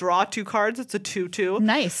battlefield, draw 2 cards. It's a 2/2.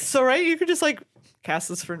 Nice. So, you could just cast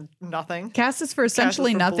this for nothing. Cast this for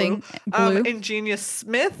essentially nothing. Blue. Ingenious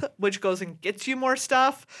Smith, which goes and gets you more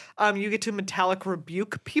stuff. You get to Metallic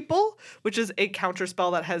Rebuke people, which is a counter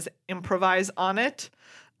spell that has Improvise on it.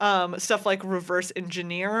 Stuff like Reverse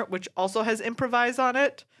Engineer, which also has Improvise on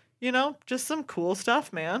it. Just some cool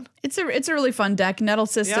stuff, man. It's a really fun deck. Nettle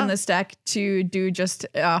Cyst in this deck to do just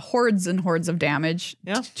hordes and hordes of damage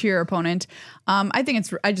to your opponent. I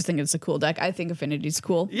just think it's a cool deck. I think Affinity's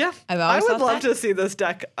cool. Yeah. I would love to see this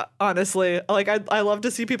deck, honestly. I love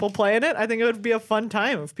to see people playing it. I think it would be a fun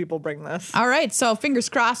time if people bring this. All right. So fingers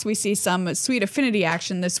crossed we see some sweet Affinity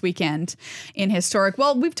action this weekend in Historic.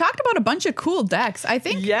 Well, we've talked about a bunch of cool decks. I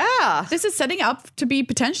think this is setting up to be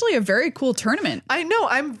potentially a very cool tournament. I know.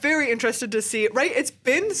 I'm very interested to see, It's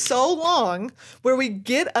been so long where we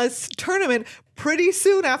get a tournament pretty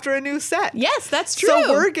soon after a new set. Yes, that's true.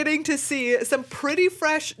 So we're getting to see some pretty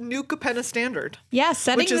fresh New Capenna Standard. Yeah,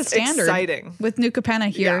 setting the standard exciting. With New Capenna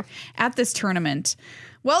here at this tournament.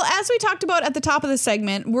 Well, as we talked about at the top of the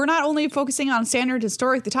segment, we're not only focusing on Standard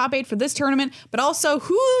Historic, the top 8 for this tournament, but also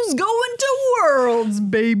who's going to Worlds,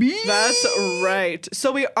 baby. That's right.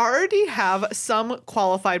 So we already have some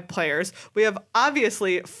qualified players. We have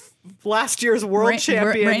obviously last year's world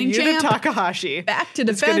champion Yuta Takahashi. Back to defend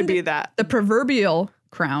it's going to be that. The proverbial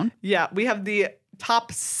crown. Yeah, we have the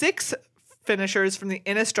top 6 finishers from the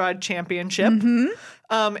Innistrad Championship,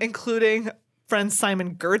 including friend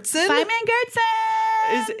Simon Gertzen.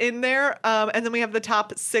 Is in there. And then we have the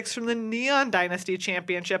top 6 from the Neon Dynasty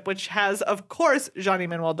Championship, which has, of course,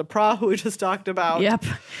 Jean-Emmanuel Depras, who we just talked about. Yep.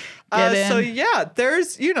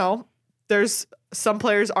 There's some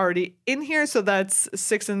players already in here. So that's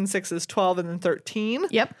 6 and 6 is 12 and then 13.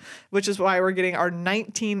 Yep. Which is why we're getting our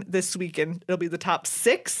 19 this weekend. It'll be the top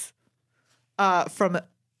 6 from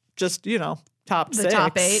just, top 6. The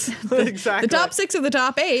top 8. Exactly. The top 6 of the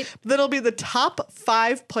top 8. Then it'll be the top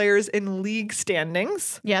 5 players in league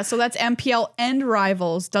standings. Yeah, so that's MPL and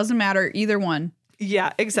Rivals. Doesn't matter, either one.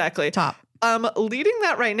 Yeah, exactly. Top. Leading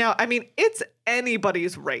that right now, it's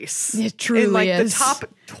anybody's race. It truly is. The top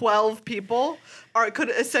 12 people could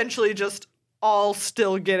essentially just all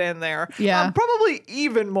still get in there. Yeah. Probably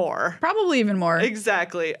even more.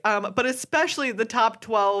 Exactly. But especially the top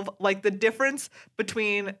 12, the difference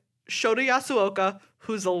between Shota Yasuoka,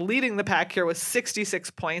 who's leading the pack here with 66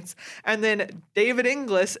 points, and then David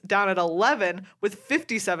Inglis down at 11 with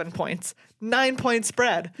 57 points. 9-point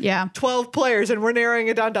spread. Yeah. 12 players, and we're narrowing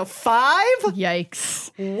it down to 5?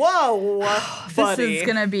 Yikes. Whoa, buddy. This is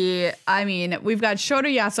going to be, we've got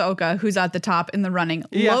Shota Yasuoka, who's at the top in the running.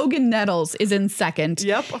 Yeah. Logan Nettles is in second.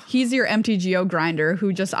 Yep. He's your MTGO grinder,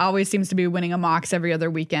 who just always seems to be winning a Mox every other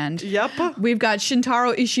weekend. Yep. We've got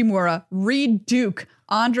Shintaro Ishimura, Reed Duke,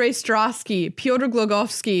 Andre Strosky, Pyotr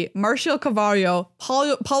Glogovsky, Martial Cavallo,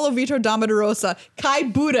 Paulo Vitor Damaderosa, Kai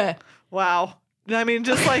Buda. Wow.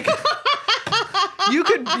 Just you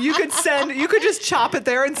could just chop it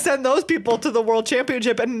there and send those people to the World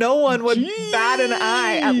Championship, and no one would bat an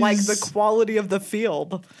eye at like the quality of the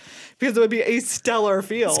field. Because it would be a stellar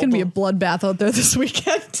field. It's going to be a bloodbath out there this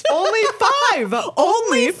weekend. Only 5.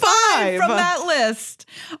 Only 5 from that list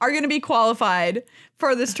are going to be qualified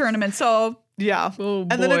for this tournament. So, yeah. Oh,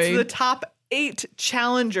 and then it's the top 8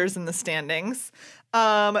 challengers in the standings.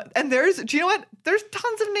 And do you know what? There's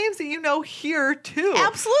tons of names that you know here too.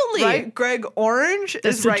 Absolutely. Right? Greg Orange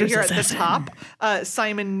is right here at the top.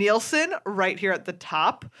 Simon Nielsen right here at the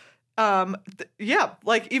top.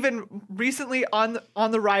 Like even recently on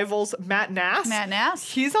the Rivals, Matt Nass.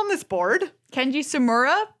 He's on this board. Kenji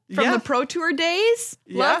Samura from the Pro Tour days.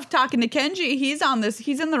 Love talking to Kenji. He's on this.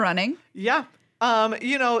 He's in the running. Yeah.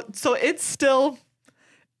 So it's still,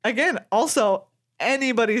 again, also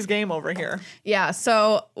anybody's game over here. Yeah.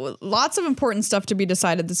 So lots of important stuff to be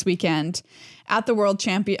decided this weekend at the World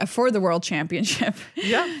Championship.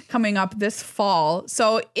 Yeah. Coming up this fall.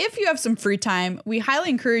 So if you have some free time, we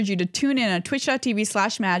highly encourage you to tune in at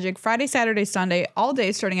twitch.tv/magic Friday, Saturday, Sunday, all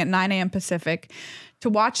day starting at 9 a.m. Pacific to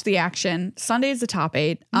watch the action. Sunday is the top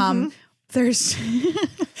 8.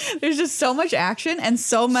 There's just so much action and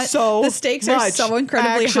the stakes are so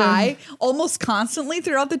incredibly high almost constantly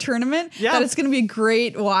throughout the tournament that it's going to be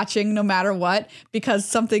great watching no matter what, because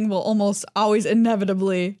something will almost always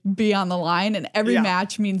inevitably be on the line, and every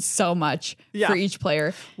match means so much for each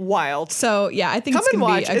player. Wild. So I think it's going to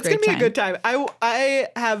be a great time. It's going to be a good time. I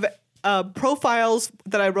have profiles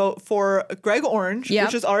that I wrote for Greg Orange,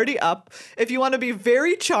 which is already up. If you want to be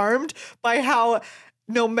very charmed by how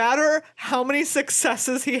no matter how many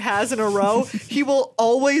successes he has in a row, he will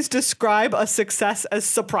always describe a success as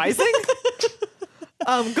surprising.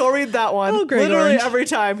 Go read that one. Oh, great. Literally Orange. every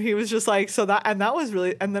time he was just like, that was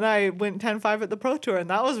really, and then I went 10-5 at the Pro Tour and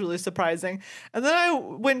that was really surprising. And then I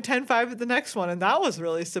went 10-5 at the next one and that was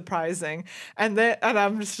really surprising. And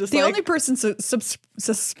I'm just the like, only person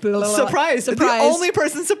surprised. The only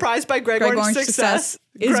person surprised by Greg Orange's success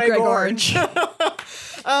is Greg Orange.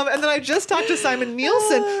 And then I just talked to Simon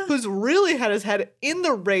Nielsen, who's really had his head in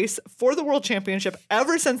the race for the World Championship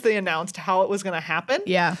ever since they announced how it was going to happen.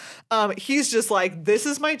 Yeah. He's just like, this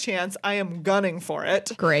is my chance. I am gunning for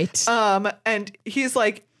it. Great. And he's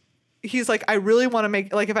like, I really want to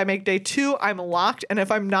make, like, if I make day 2, I'm locked. And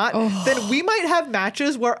if I'm not, then we might have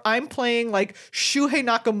matches where I'm playing like Shuhei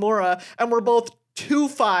Nakamura and we're both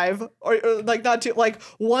 2-5 or like not 2, like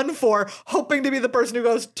 1-4, hoping to be the person who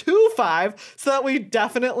goes 2-5 so that we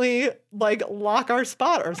definitely like lock our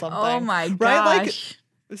spot or something. Oh my gosh. Right? Like,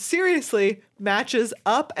 seriously, matches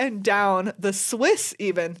up and down the Swiss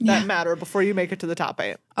even that matter before you make it to the top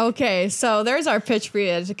 8. Okay, so there's our pitch for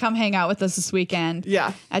you to come hang out with us this weekend.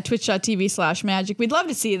 Yeah. At twitch.tv/magic. We'd love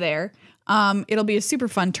to see you there. It'll be a super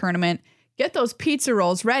fun tournament. Get those pizza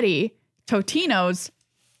rolls ready. Totino's.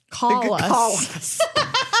 Call us.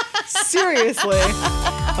 Seriously.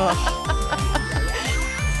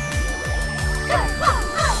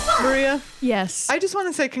 Maria? Yes. I just want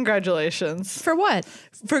to say congratulations. For what?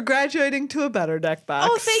 For graduating to a better deck box.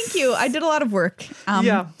 Oh, thank you. I did a lot of work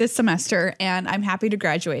this semester, and I'm happy to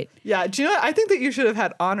graduate. Yeah. Do you know what? I think that you should have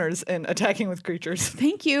had honors in attacking with creatures.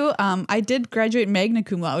 Thank you. I did graduate magna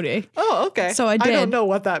cum laude. Oh, okay. So I did. I don't know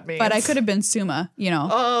what that means. But I could have been summa,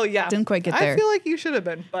 Oh, yeah. Didn't quite get there. I feel like you should have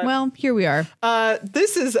been. But well, here we are.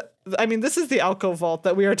 This is the Alco Vault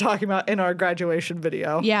that we are talking about in our graduation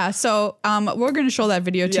video. Yeah, so we're going to show that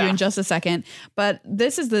video to you in just a second. But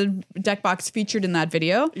this is the deck box featured in that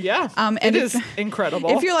video. Yeah, and it is incredible.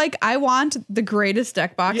 If you're like, I want the greatest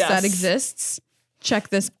deck box that exists, check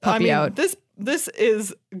this puppy out. This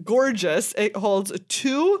is gorgeous. It holds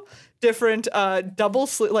 2 different double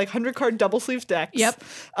sleeve, like 100-card double sleeve decks. Yep.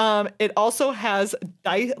 It also has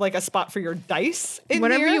dice, like a spot for your dice in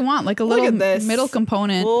whatever here. you want, like a little middle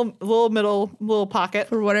component, little pocket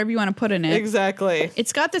for whatever you want to put in it. Exactly.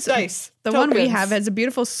 It's got this dice. The tokens. one we have has a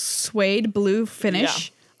beautiful suede blue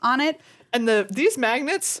finish on it, and these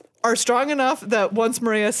magnets are strong enough that once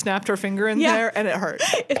Maria snapped her finger in there and it hurt.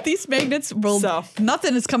 If these magnets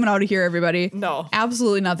nothing is coming out of here, everybody. No,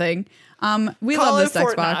 absolutely nothing. We love this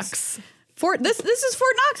Dex box. This is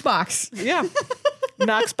Fort Knox box. Yeah.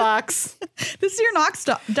 Knox box. This is your Knox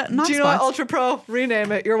box. Do you know what, Ultra Pro?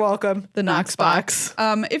 Rename it. You're welcome. The Knox box.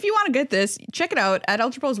 If you want to get this, check it out at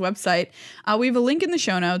Ultra Pro's website. We have a link in the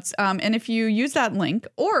show notes. And if you use that link,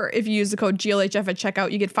 or if you use the code GLHF at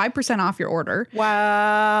checkout, you get 5% off your order.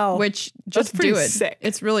 Wow. Which just do it. Sick.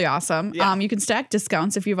 It's really awesome. Yeah. You can stack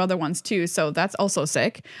discounts if you have other ones too. So that's also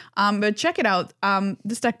sick. But check it out.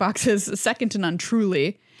 This deck box is second to none,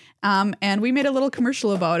 truly. And we made a little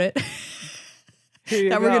commercial about it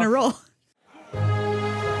that we're going to roll.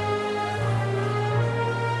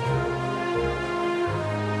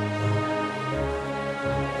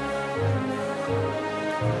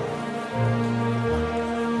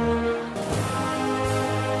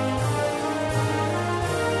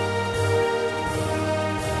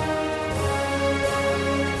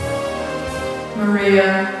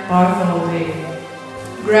 Maria Bartholdi,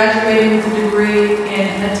 graduating with a degree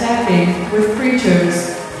in attacking with preachers,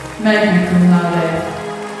 magna cum laude.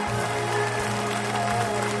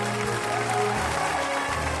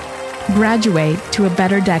 Graduate to a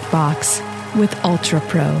better deck box with Ultra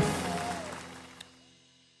Pro.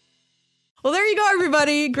 Well, there you go,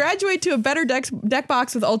 everybody. Graduate to a better deck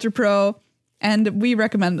box with Ultra Pro, and we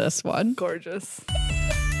recommend this one. Gorgeous.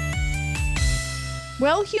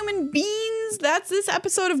 Well, human beings, that's this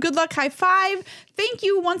episode of Good Luck High Five. Thank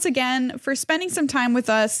you once again for spending some time with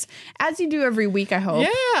us, as you do every week, I hope.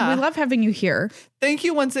 Yeah. We love having you here. Thank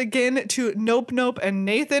you once again to Nope Nope and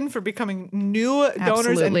Nathan for becoming new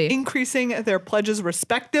donors and increasing their pledges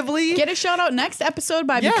respectively. Get a shout out next episode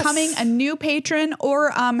by becoming a new patron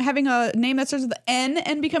or having a name that starts with N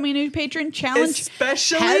and becoming a new patron. Challenge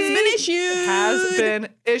especially has been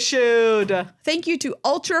issued. Thank you to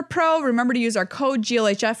Ultra Pro. Remember to use our code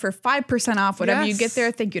GLHF for 5% off whatever you get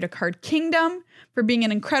there. Thank you to Card Kingdom for being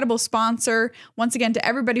an incredible sponsor. Once again, to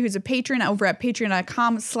everybody who's a patron over at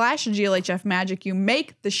patreon.com/GLHF Magic, you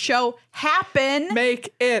make the show happen.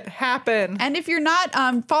 Make it happen. And if you're not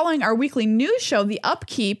following our weekly news show, The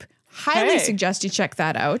Upkeep, highly suggest you check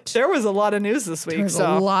that out. There was a lot of news this week. There's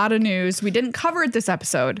a lot of news. We didn't cover it this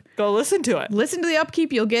episode. Go listen to it. Listen to The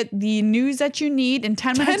Upkeep. You'll get the news that you need in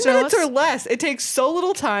 10 minutes 10 minutes or less. It takes so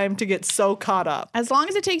little time to get so caught up. As long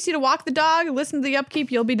as it takes you to walk the dog, listen to The Upkeep,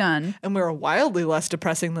 you'll be done. And we're wildly less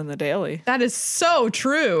depressing than The Daily. That is so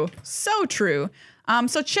true. So true.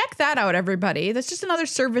 So check that out, everybody. That's just another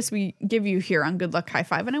service we give you here on Good Luck High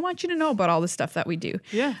Five. And I want you to know about all the stuff that we do.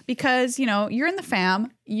 Yeah. Because, you know, you're in the fam.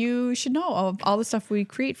 You should know all the stuff we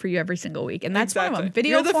create for you every single week. And that's one of them.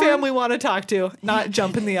 Video You're the fam we want to talk to, not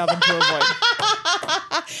jump in the oven to avoid.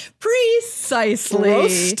 Precisely.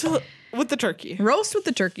 Roast with the turkey. Roast with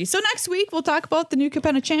the turkey. So next week, we'll talk about the New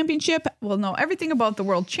Capenna Championship. We'll know everything about the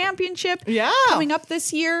World Championship coming up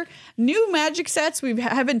this year. New Magic sets. We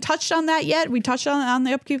haven't touched on that yet. We touched on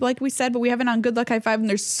the Upkeep, like we said, but we haven't on Good Luck High Five, and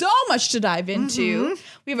there's so much to dive into.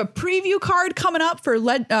 We have a preview card coming up for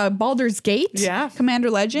Baldur's Gate. Yeah.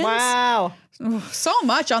 Commander Legends. Wow. So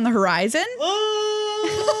much on the horizon.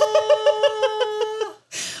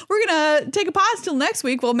 We're going to take a pause till next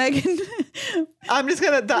week while Megan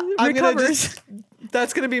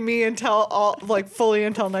that's going to be me until fully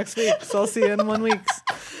until next week. So I'll see you in 1 week.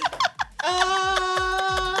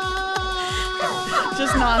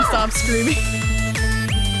 Just nonstop screaming.